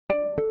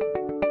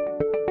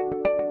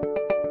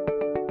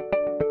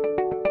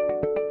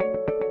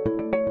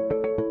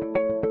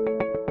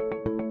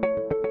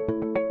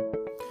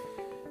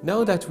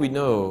Now that we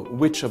know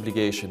which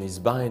obligation is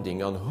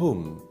binding on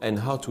whom and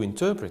how to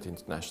interpret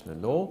international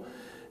law,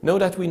 now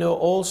that we know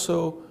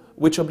also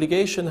which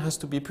obligation has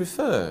to be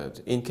preferred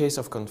in case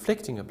of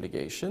conflicting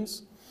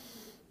obligations,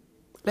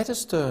 let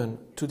us turn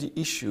to the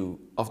issue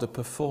of the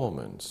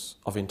performance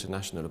of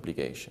international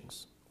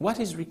obligations. What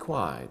is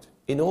required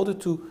in order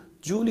to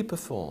duly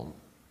perform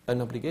an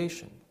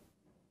obligation?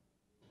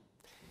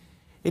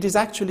 It is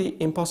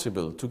actually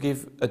impossible to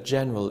give a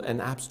general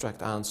and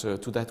abstract answer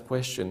to that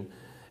question,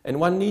 and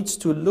one needs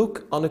to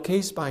look on a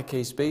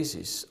case-by-case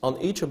basis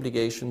on each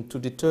obligation to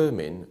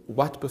determine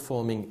what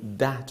performing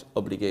that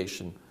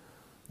obligation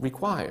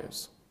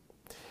requires.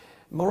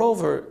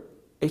 Moreover,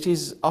 it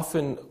is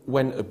often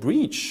when a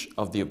breach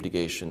of the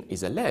obligation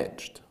is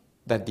alleged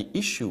that the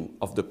issue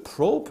of the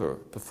proper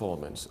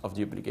performance of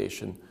the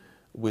obligation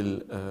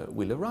will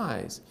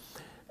arise.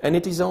 And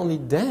it is only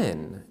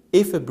then,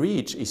 if a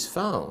breach is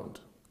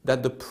found,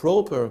 that the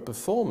proper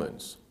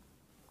performance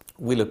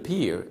will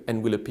appear,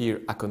 and will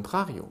appear a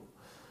contrario.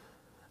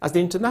 As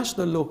the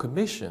International Law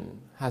Commission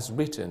has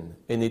written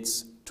in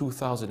its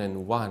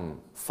 2001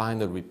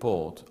 final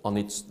report on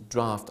its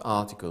draft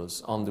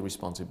articles on the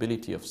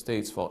responsibility of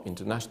states for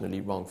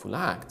internationally wrongful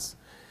acts,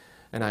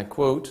 and I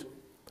quote,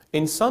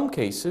 "In some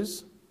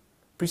cases,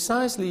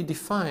 precisely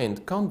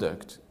defined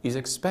conduct is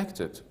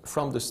expected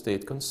from the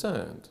state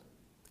concerned.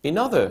 In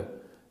other,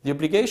 the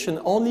obligation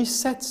only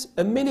sets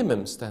a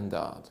minimum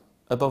standard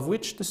above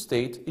which the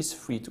state is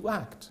free to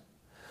act.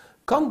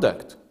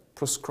 Conduct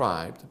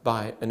prescribed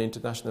by an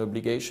international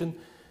obligation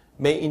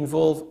may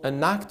involve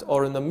an act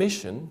or an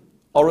omission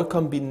or a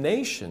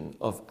combination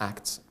of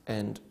acts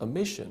and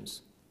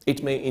omissions.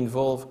 It may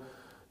involve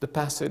the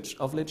passage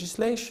of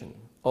legislation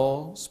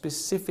or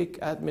specific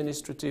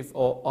administrative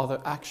or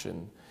other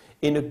action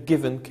in a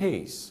given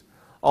case,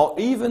 or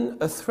even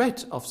a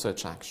threat of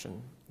such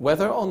action,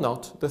 whether or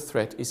not the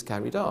threat is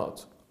carried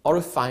out, or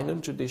a final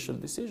judicial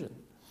decision.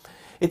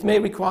 It may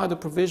require the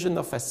provision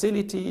of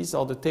facilities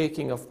or the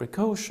taking of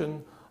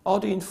precaution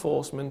or the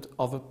enforcement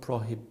of a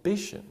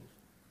prohibition.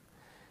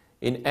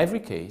 In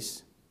every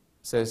case,"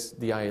 says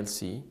the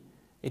ILC,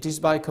 "it is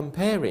by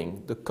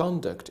comparing the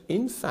conduct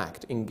in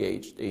fact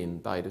engaged in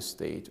by the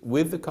state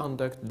with the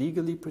conduct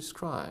legally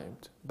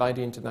prescribed by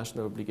the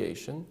international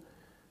obligation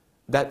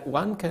that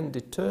one can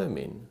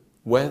determine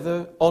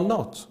whether or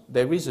not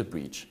there is a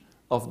breach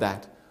of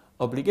that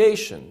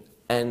obligation."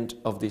 End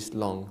of this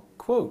long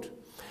quote.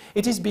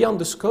 It is beyond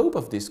the scope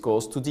of this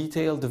course to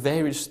detail the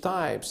various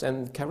types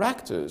and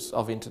characters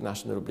of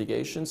international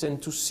obligations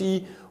and to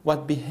see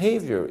what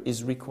behavior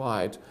is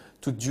required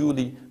to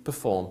duly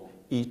perform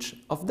each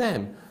of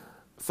them.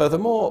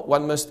 Furthermore,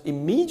 one must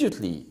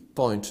immediately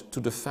point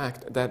to the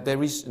fact that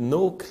there is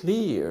no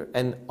clear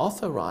and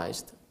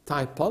authorized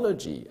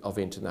typology of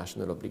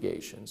international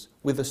obligations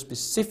with a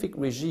specific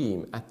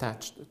regime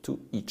attached to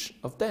each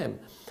of them.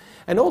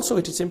 And also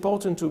it is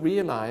important to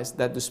realize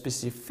that the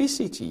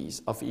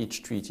specificities of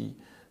each treaty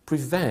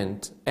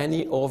prevent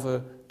any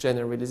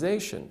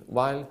overgeneralization,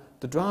 while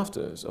the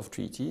drafters of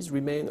treaties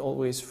remain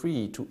always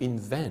free to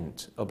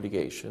invent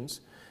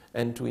obligations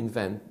and to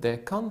invent their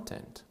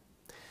content.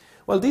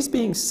 Well, this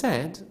being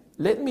said,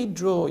 let me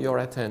draw your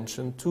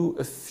attention to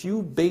a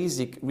few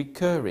basic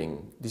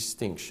recurring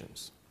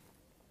distinctions.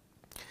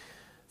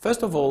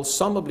 First of all,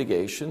 some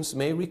obligations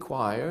may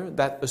require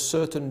that a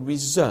certain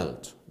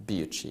result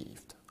be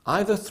achieved,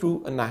 either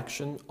through an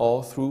action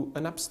or through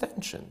an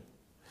abstention.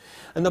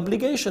 An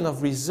obligation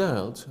of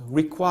result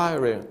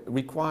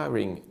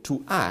requiring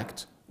to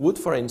act would,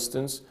 for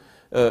instance,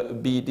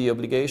 be the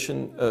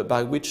obligation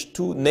by which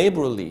two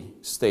neighborly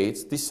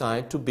states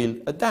decide to build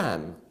a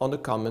dam on a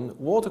common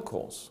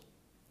watercourse,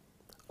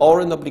 or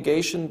an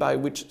obligation by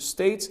which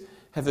states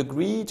have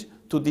agreed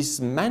to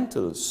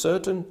dismantle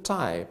certain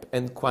type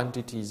and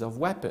quantities of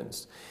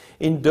weapons.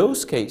 In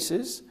those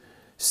cases,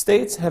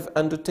 states have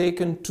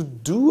undertaken to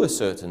do a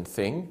certain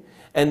thing,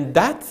 and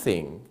that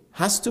thing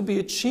has to be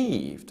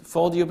achieved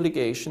for the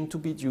obligation to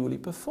be duly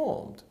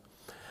performed.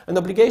 An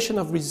obligation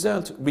of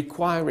result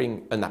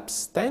requiring an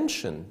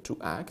abstention to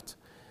act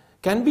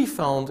can be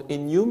found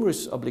in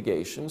numerous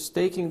obligations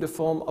taking the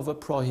form of a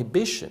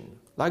prohibition,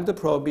 like the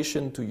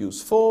prohibition to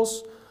use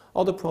force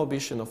or the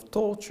prohibition of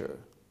torture.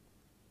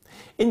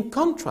 In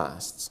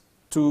contrast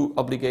to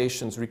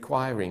obligations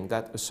requiring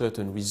that a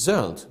certain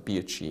result be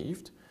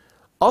achieved,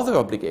 other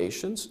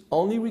obligations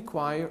only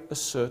require a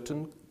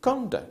certain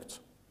conduct.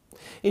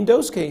 In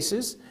those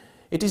cases,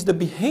 it is the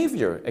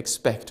behavior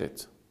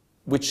expected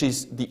which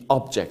is the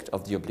object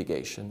of the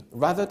obligation,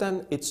 rather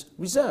than its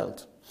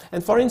result.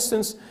 And for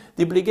instance,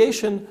 the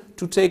obligation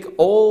to take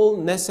all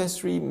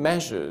necessary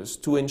measures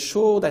to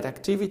ensure that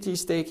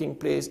activities taking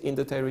place in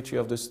the territory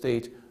of the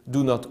state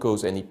do not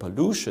cause any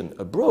pollution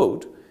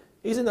abroad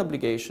is an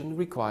obligation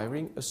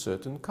requiring a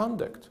certain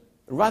conduct,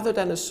 rather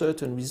than a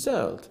certain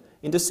result,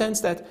 in the sense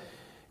that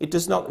it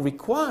does not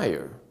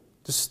require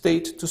the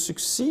state to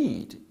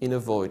succeed in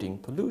avoiding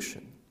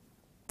pollution.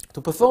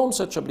 To perform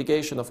such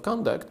obligation of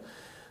conduct,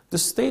 the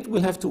state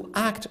will have to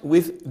act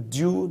with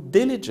due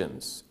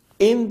diligence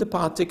in the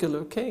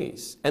particular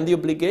case, and the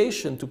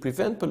obligation to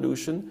prevent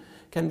pollution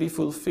can be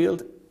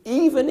fulfilled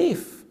even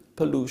if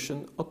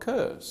pollution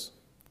occurs.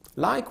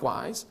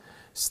 Likewise,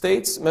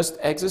 states must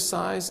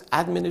exercise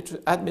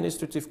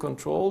administrative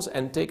controls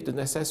and take the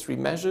necessary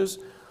measures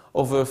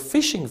over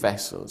fishing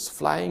vessels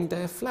flying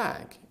their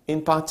flag,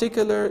 in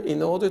particular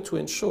in order to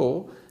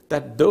ensure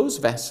that those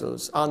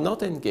vessels are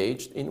not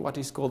engaged in what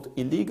is called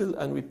illegal,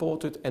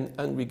 unreported and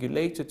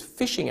unregulated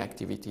fishing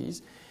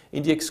activities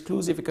in the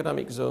exclusive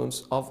economic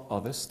zones of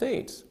other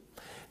states.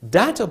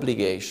 That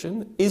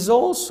obligation is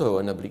also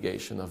an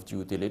obligation of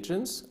due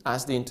diligence,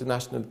 as the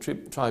International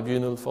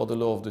Tribunal for the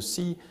Law of the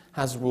Sea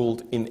has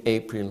ruled in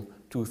April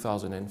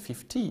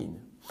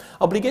 2015.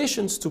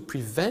 Obligations to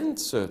prevent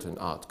certain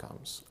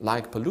outcomes,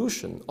 like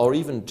pollution or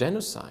even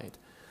genocide,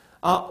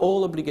 are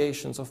all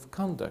obligations of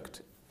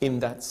conduct in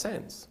that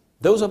sense.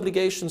 Those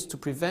obligations to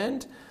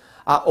prevent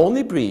are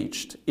only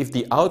breached if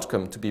the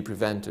outcome to be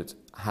prevented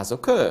has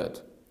occurred.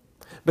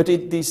 But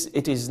it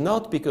is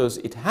not because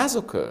it has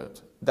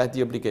occurred that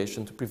the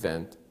obligation to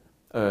prevent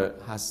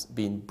has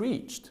been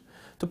breached.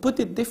 To put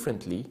it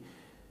differently,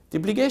 the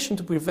obligation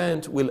to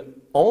prevent will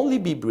only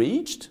be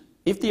breached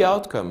if the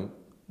outcome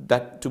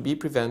that to be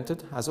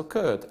prevented has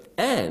occurred,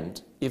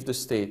 and if the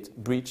state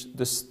breached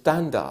the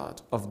standard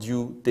of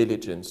due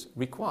diligence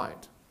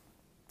required.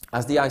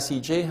 As the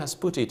ICJ has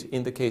put it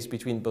in the case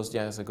between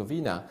Bosnia and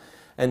Herzegovina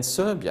and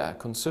Serbia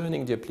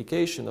concerning the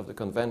application of the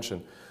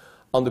Convention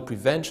on the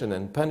Prevention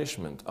and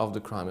Punishment of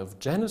the Crime of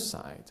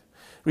Genocide,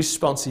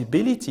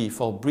 responsibility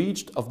for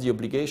breach of the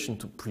obligation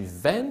to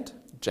prevent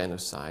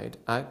genocide,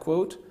 I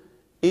quote,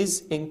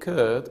 is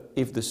incurred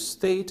if the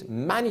state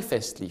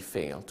manifestly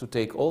failed to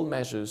take all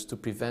measures to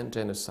prevent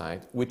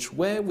genocide which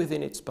were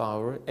within its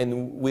power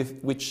and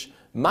which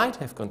might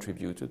have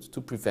contributed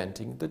to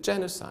preventing the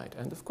genocide,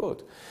 end of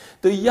quote.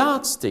 The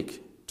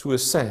yardstick to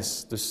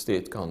assess the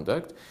state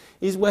conduct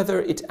is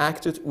whether it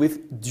acted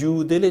with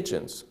due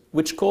diligence,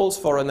 which calls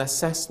for an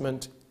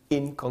assessment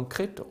in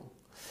concreto.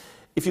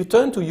 If you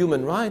turn to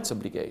human rights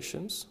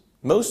obligations,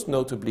 most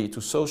notably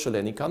to social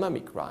and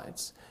economic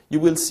rights, you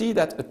will see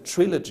that a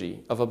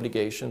trilogy of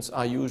obligations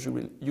are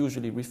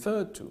usually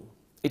referred to.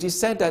 It is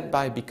said that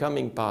by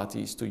becoming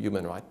parties to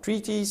human rights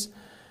treaties,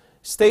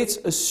 states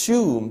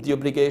assume the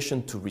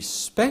obligation to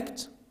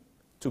respect,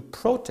 to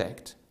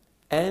protect,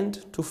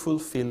 and to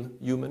fulfill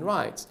human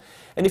rights.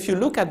 And if you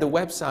look at the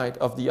website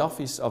of the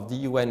Office of the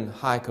UN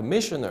High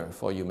Commissioner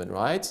for Human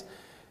Rights,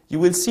 you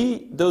will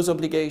see those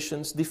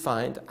obligations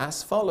defined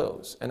as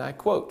follows, and I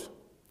quote,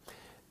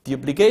 "The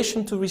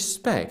obligation to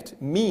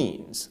respect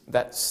means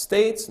that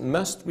states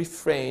must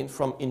refrain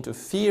from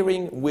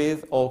interfering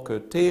with or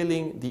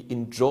curtailing the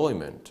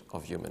enjoyment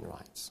of human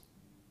rights.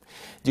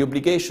 The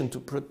obligation to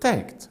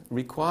protect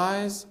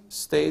requires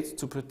states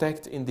to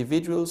protect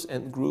individuals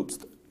and groups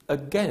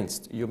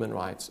against human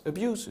rights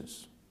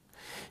abuses.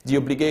 The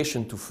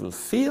obligation to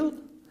fulfill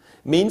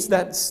means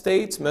that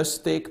states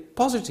must take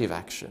positive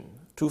action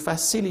to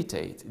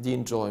facilitate the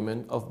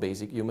enjoyment of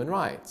basic human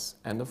rights."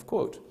 End of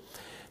quote.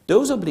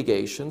 Those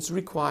obligations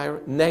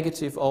require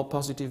negative or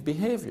positive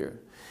behavior,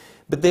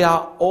 but they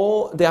are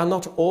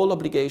not all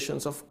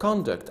obligations of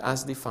conduct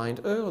as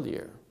defined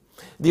earlier.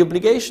 The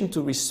obligation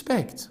to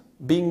respect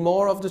being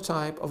more of the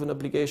type of an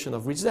obligation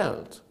of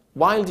result,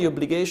 while the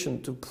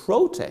obligation to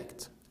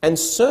protect, and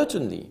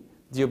certainly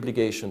the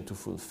obligation to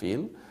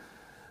fulfill,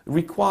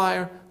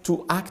 require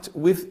to act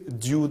with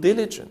due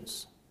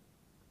diligence.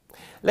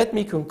 Let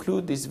me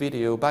conclude this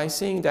video by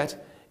saying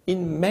that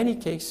in many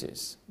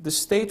cases, the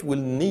state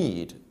will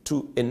need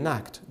to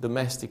enact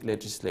domestic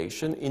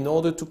legislation in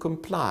order to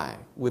comply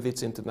with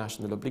its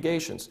international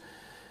obligations.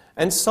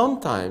 And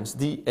sometimes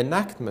the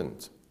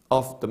enactment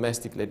of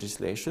domestic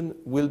legislation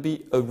will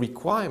be a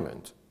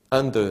requirement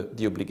under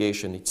the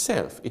obligation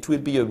itself. It will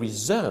be a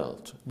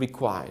result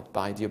required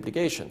by the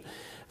obligation.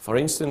 For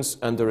instance,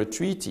 under a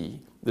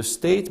treaty, the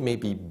state may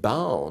be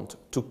bound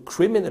to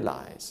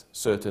criminalize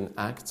certain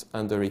acts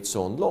under its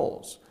own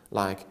laws,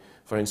 like,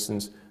 for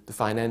instance, the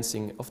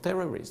financing of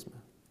terrorism.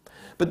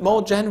 But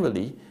more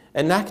generally,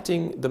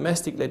 enacting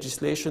domestic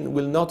legislation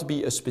will not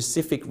be a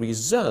specific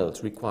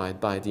result required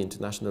by the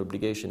international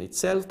obligation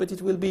itself, but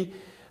it will be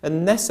a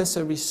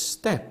necessary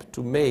step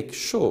to make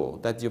sure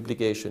that the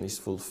obligation is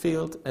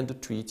fulfilled and the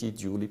treaty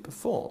duly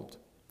performed.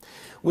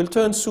 We'll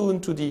turn soon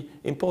to the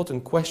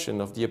important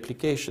question of the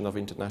application of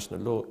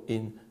international law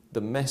in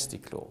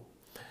domestic law.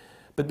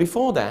 But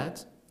before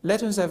that,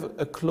 let us have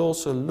a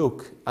closer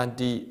look at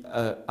the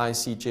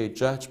ICJ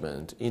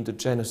judgment in the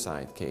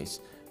genocide case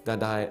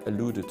that I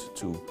alluded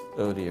to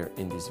earlier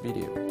in this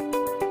video.